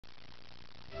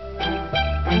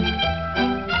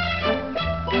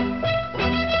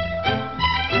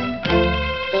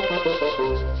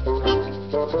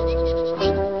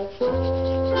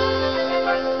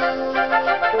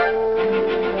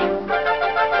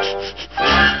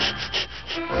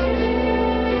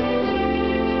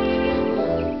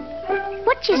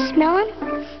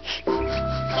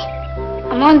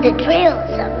on the trail or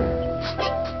something.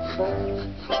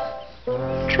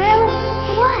 Trail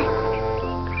of what?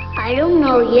 I don't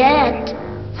know yet.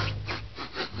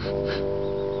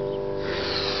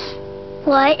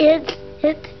 Why, it's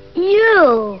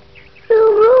you.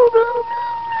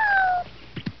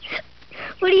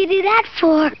 What do you do that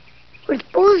for? We're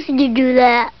supposed to do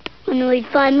that when we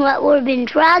find what we've been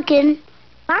tracking.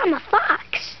 I'm a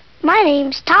fox. My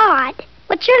name's Todd.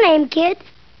 What's your name, kid?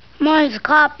 Mine's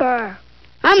Copper.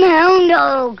 I'm a hound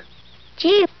dog.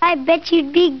 Gee, I bet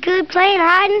you'd be good playing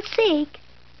hide and seek.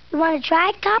 You want to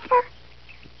try, Copper?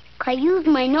 Can I use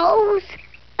my nose?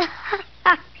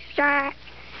 Sure.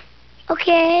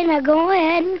 Okay, now go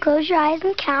ahead and close your eyes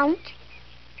and count.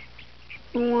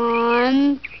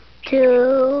 1,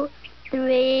 2,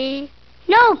 3.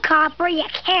 No, Copper, you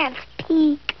can't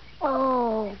peek.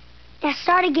 Oh. Now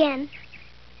start again.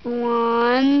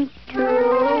 1, 2, 3, 4,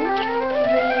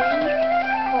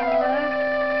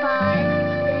 5,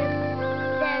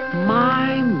 6, 7.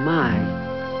 My.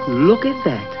 Look at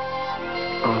that.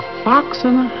 A fox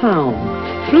and a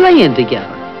hound playing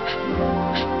together.